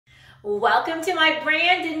Welcome to my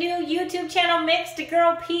brand new YouTube channel, Mixed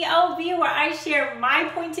Girl POV, where I share my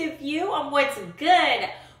point of view on what's good.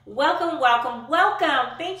 Welcome, welcome,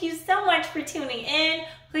 welcome. Thank you so much for tuning in.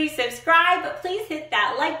 Please subscribe. Please hit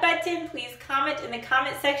that like button. Please comment in the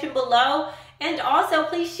comment section below. And also,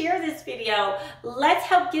 please share this video. Let's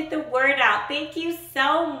help get the word out. Thank you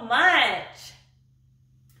so much.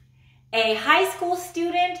 A high school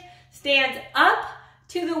student stands up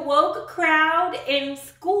to the woke crowd in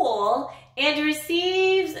school and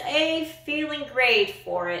receives a failing grade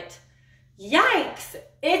for it. Yikes!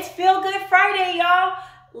 It's Feel Good Friday, y'all.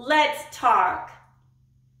 Let's talk.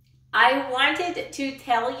 I wanted to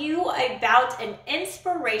tell you about an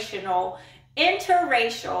inspirational,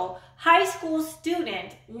 interracial high school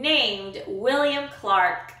student named William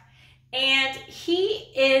Clark. And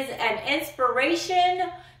he is an inspiration,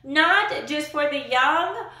 not just for the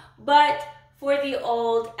young, but for the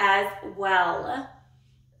old as well.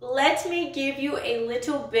 Let me give you a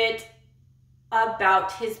little bit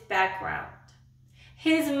about his background.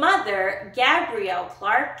 His mother, Gabrielle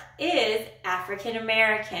Clark, is African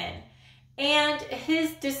American, and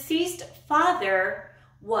his deceased father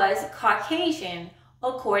was Caucasian,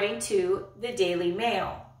 according to the Daily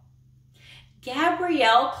Mail.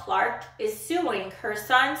 Gabrielle Clark is suing her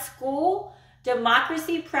son's school,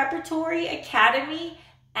 Democracy Preparatory Academy,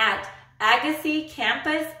 at Agassiz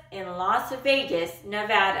campus in Las Vegas,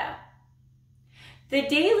 Nevada. The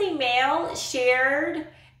Daily Mail shared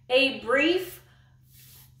a brief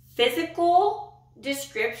physical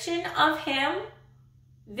description of him.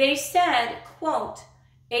 They said, quote,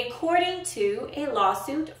 according to a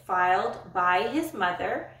lawsuit filed by his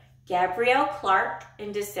mother, Gabrielle Clark,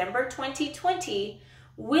 in December 2020,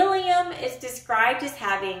 William is described as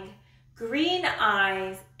having green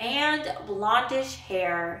eyes and blondish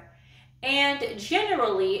hair, and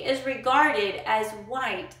generally is regarded as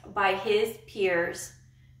white by his peers,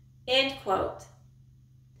 end quote.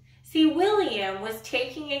 See, William was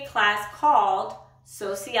taking a class called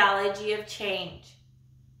Sociology of Change.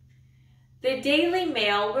 The Daily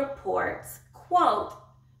Mail reports, quote,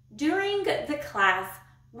 during the class,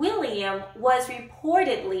 William was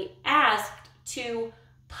reportedly asked to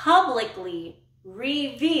publicly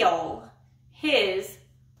reveal his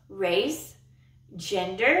race,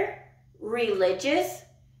 gender, religious,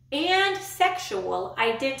 and sexual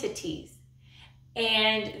identities,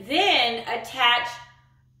 and then attach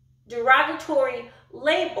derogatory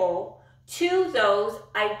label to those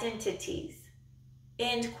identities,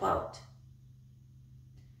 end quote.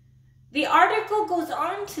 The article goes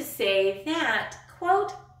on to say that,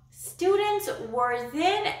 quote, students were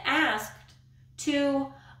then asked to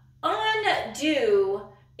undo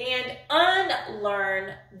and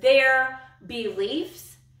unlearn their beliefs,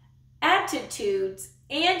 attitudes,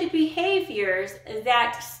 and behaviors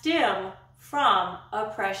that stem from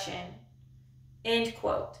oppression, end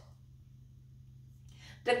quote.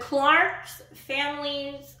 The Clark's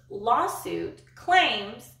family's lawsuit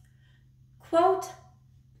claims, quote,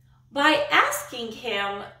 by asking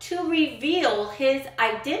him to reveal his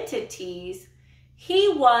identities,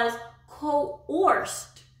 he was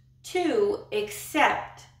coerced to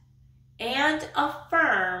accept and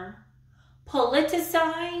affirm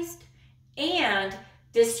politicized and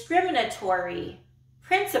discriminatory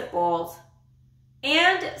principles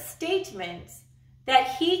and statements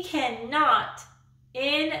that he cannot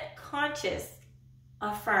in conscience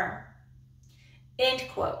affirm, end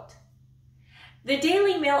quote. The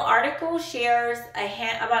Daily Mail article shares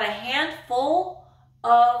about a handful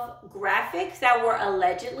of graphics that were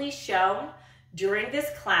allegedly shown during this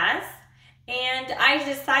class, and I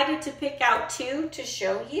decided to pick out two to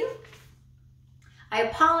show you. I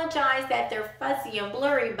apologize that they're fuzzy and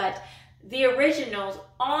blurry, but the originals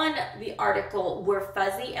on the article were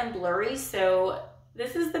fuzzy and blurry, so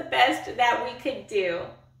this is the best that we could do.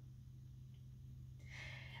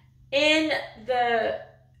 In the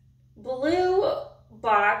blue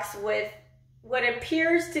box with what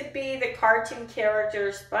appears to be the cartoon character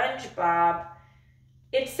SpongeBob,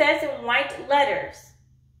 it says in white letters,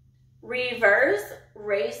 reverse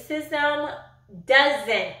racism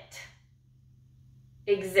doesn't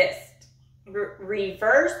exist.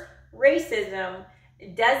 Reverse racism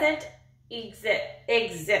doesn't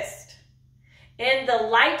exist. In the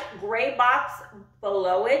light gray box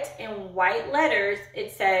below it in white letters,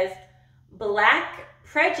 it says, black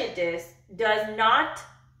prejudice does not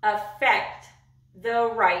affect the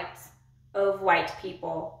rights of white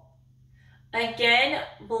people. Again,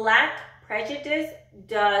 black prejudice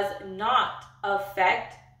does not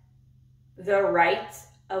affect the rights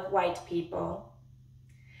of white people.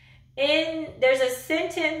 There's a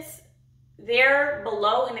sentence there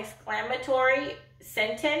below an exclamatory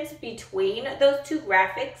sentence between those two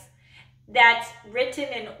graphics that's written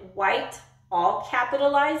in white, all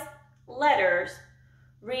capitalized letters.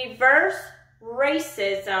 Reverse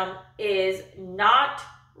racism is not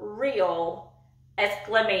real!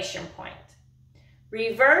 Exclamation point.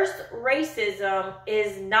 Reverse racism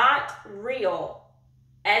is not real!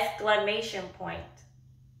 Exclamation point.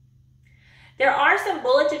 There are some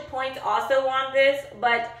bulleted points also on this,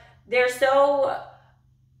 but they're so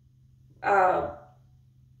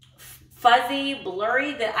fuzzy,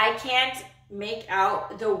 blurry that I can't make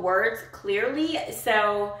out the words clearly.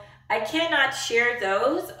 So I cannot share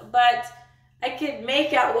those, but I could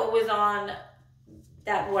make out what was on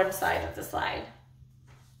that one side of the slide.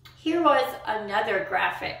 Here was another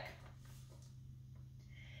graphic.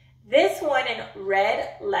 This one in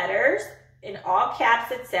red letters, in all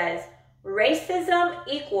caps, it says, racism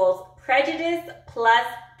equals prejudice plus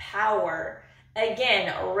power.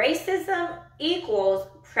 Again, racism equals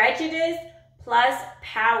prejudice plus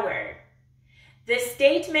power. The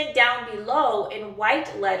statement down below in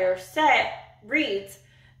white letters reads,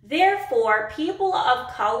 therefore, people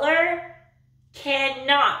of color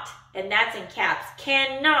cannot, and that's in caps,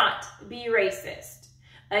 cannot be racist.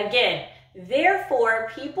 Again, therefore,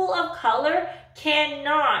 people of color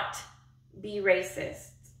cannot be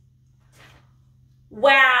racist.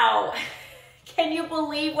 Wow. Can you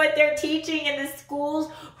believe what they're teaching in the schools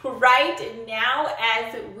right now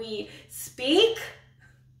as we speak?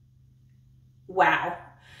 Wow.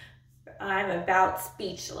 I'm about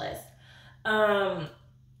speechless.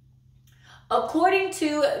 According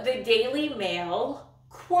to the Daily Mail,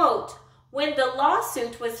 quote, when the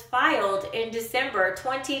lawsuit was filed in December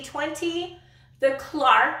 2020, the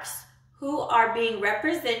Clarks, who are being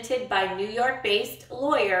represented by New York-based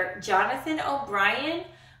lawyer Jonathan O'Brien,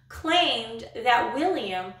 claimed that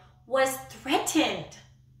William was threatened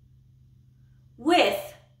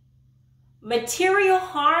with material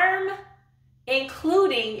harm,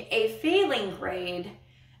 including a failing grade,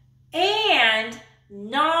 and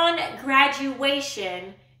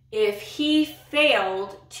non-graduation if he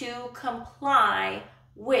failed to comply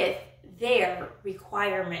with their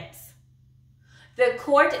requirements. The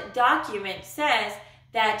court document says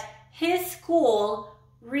that his school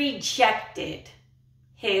rejected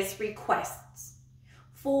his requests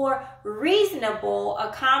for reasonable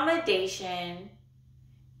accommodation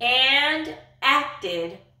and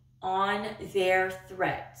acted on their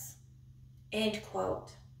threats. End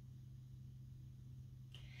quote.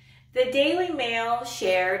 The Daily Mail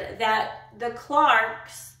shared that the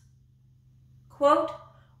Clarks, quote,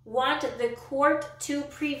 want the court to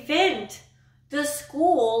prevent the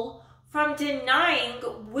school from denying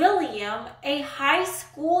William a high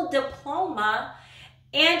school diploma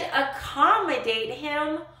and accommodate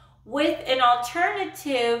him with an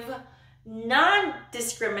alternative,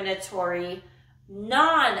 non-discriminatory,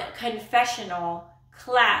 non-confessional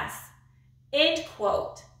class, end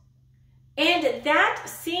quote. And that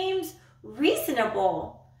seems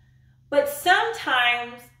reasonable. But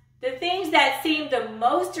sometimes the things that seem the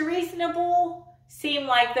most reasonable seem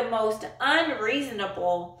like the most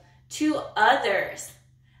unreasonable to others.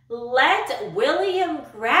 Let William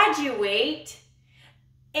graduate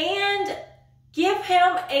and give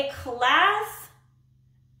him a class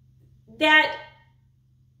that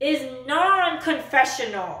is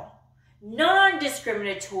non-confessional,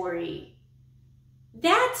 non-discriminatory.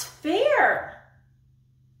 That's fair.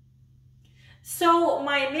 So,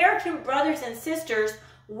 my American brothers and sisters,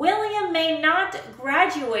 William may not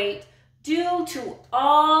graduate due to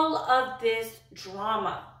all of this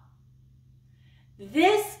drama.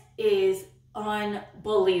 This is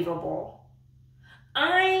unbelievable.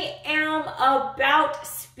 I am about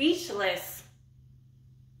speechless.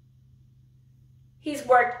 He's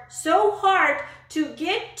worked so hard to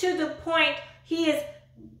get to the point he is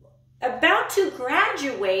about to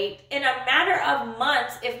graduate in a matter of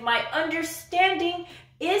months, if my understanding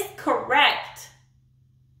is correct.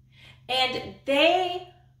 And they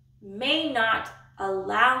may not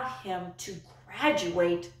allow him to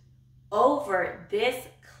graduate over this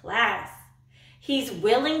class. He's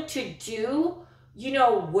willing to do,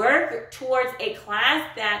 work towards a class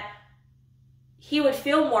that he would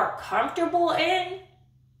feel more comfortable in.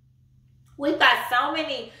 We've got so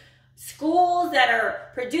many schools that are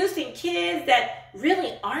producing kids that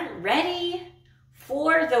really aren't ready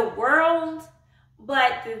for the world.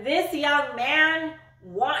 But this young man,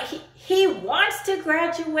 he wants to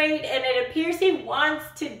graduate, and it appears he wants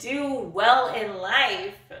to do well in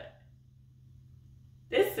life.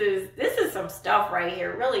 This is some stuff right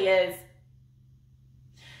here. It really is.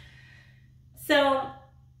 So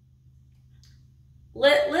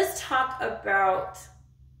let's talk about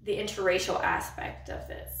the interracial aspect of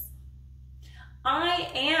this. I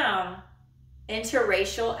am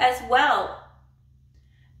interracial as well.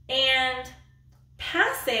 And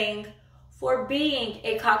passing for being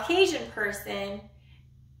a Caucasian person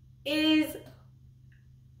is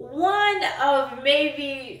one of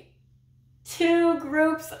maybe 2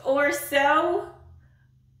 groups or so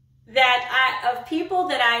of people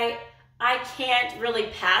that I can't really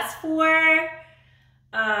pass for.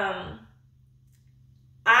 I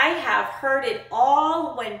have heard it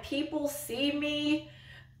all. When people see me,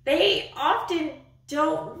 they often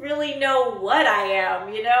don't really know what I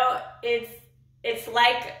am, you know? It's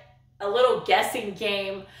like a little guessing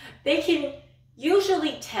game. They can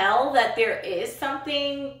usually tell that there is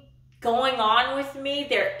something going on with me,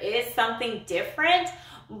 there is something different,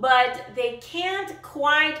 but they can't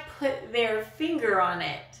quite put their finger on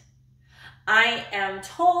it. I am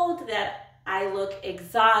told that I look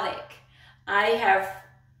exotic. I have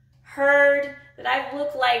heard that I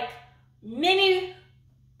look like many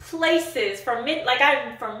places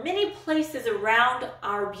I'm from many places around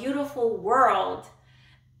our beautiful world.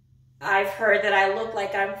 I've heard that I look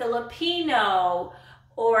like I'm Filipino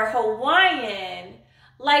or Hawaiian,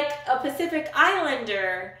 like a Pacific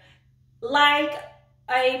Islander, like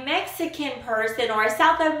a Mexican person or a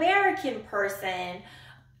South American person,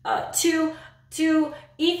 to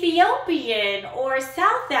Ethiopian or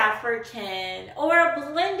South African, or a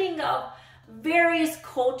blending of various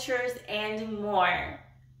cultures and more.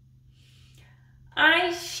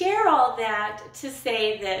 I share all that to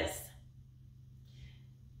say this.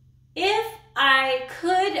 If I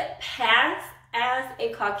could pass as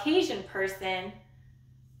a Caucasian person,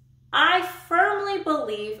 I firmly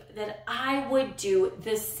believe that I would do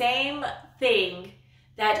the same thing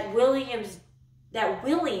that William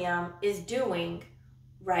is doing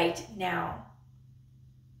right now.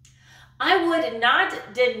 I would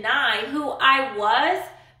not deny who I was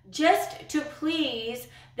just to please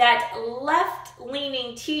that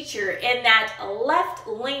left-leaning teacher in that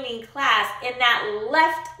left-leaning class in that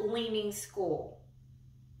left-leaning school.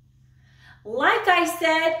 Like I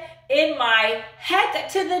said in my Heck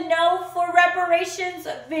to the No for Reparations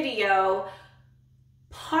video,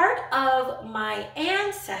 part of my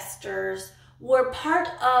ancestors were part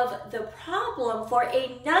of the problem for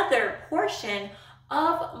another portion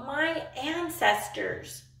of my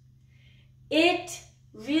ancestors. It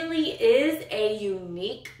really is a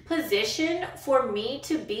unique position for me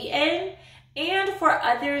to be in and for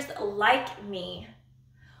others like me.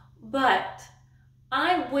 But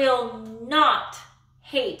I will not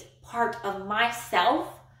hate part of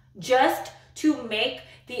myself just to make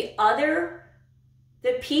the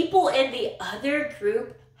people in the other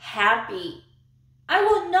group happy. I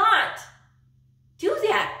will not do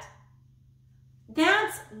that.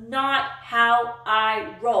 That's not how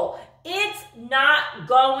I roll. It's not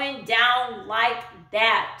going down like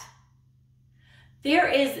that. There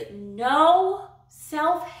is no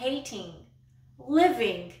self-hating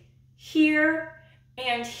living here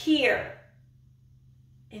and here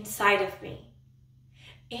inside of me.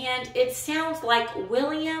 And it sounds like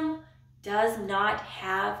William does not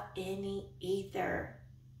have any either.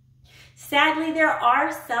 Sadly, there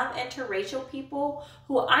are some interracial people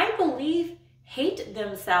who I believe hate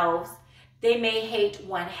themselves. They may hate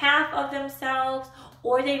one half of themselves,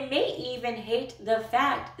 or they may even hate the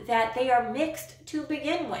fact that they are mixed to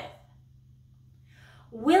begin with.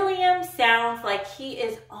 William sounds like he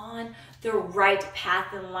is on the right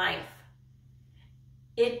path in life.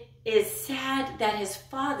 It is sad that his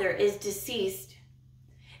father is deceased.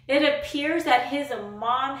 It appears that his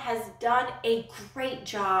mom has done a great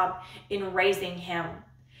job in raising him.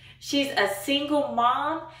 She's a single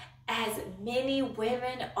mom, as many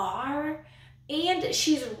women are, and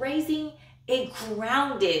she's raising a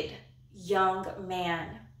grounded young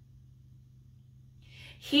man.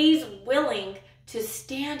 He's willing to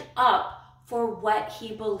stand up for what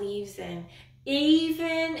he believes in,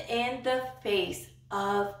 even in the face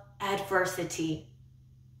of adversity.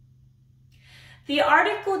 The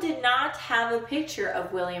article did not have a picture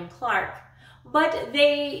of William Clark, but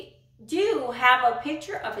they do have a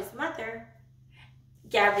picture of his mother,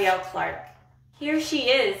 Gabrielle Clark. Here she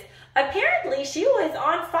is. Apparently, she was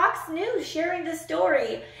on Fox News sharing the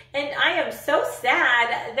story, and I am so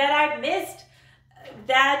sad that I missed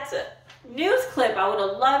that news clip. I would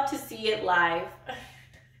have loved to see it live.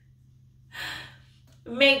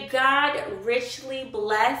 May God richly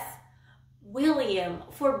bless William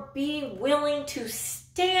for being willing to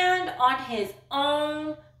stand on his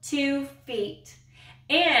own 2 feet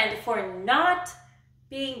and for not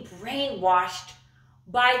being brainwashed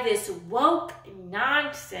by this woke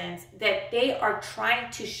nonsense that they are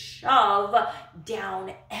trying to shove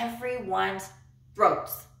down everyone's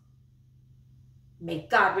throats. May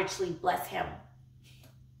God richly bless him.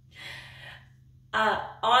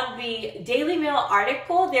 On the Daily Mail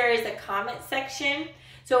article, there is a comment section.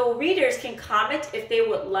 So readers can comment if they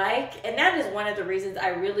would like. And that is one of the reasons I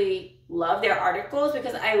really love their articles,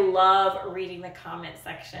 because I love reading the comment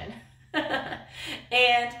section.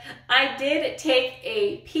 And I did take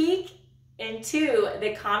a peek into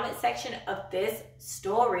the comment section of this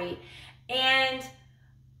story. And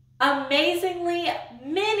amazingly,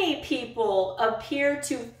 many people appear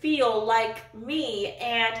to feel like me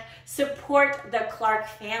and support the Clark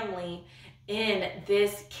family in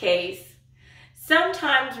this case.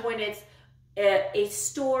 Sometimes when it's a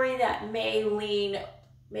story that may lean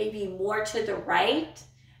maybe more to the right,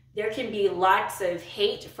 there can be lots of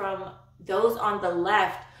hate from those on the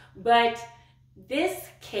left. But this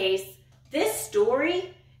case, this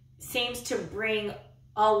story seems to bring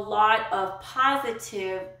a lot of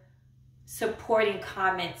positive supporting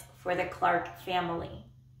comments for the Clark family.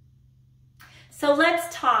 So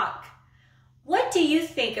let's talk. What do you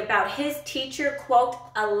think about his teacher, quote,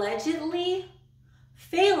 allegedly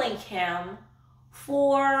failing him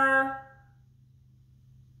for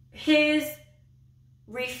his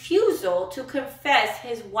refusal to confess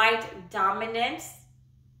his white dominance,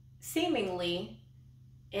 seemingly,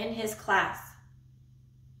 in his class?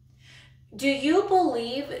 Do you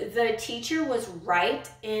believe the teacher was right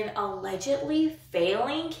in allegedly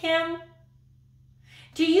failing him?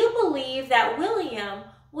 Do you believe that William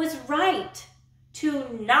was right to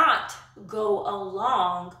not go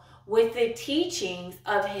along with the teachings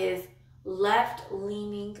of his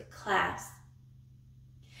left-leaning class?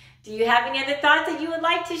 Do you have any other thoughts that you would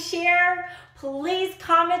like to share? Please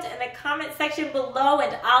comment in the comment section below,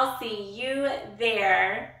 and I'll see you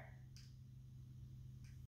there.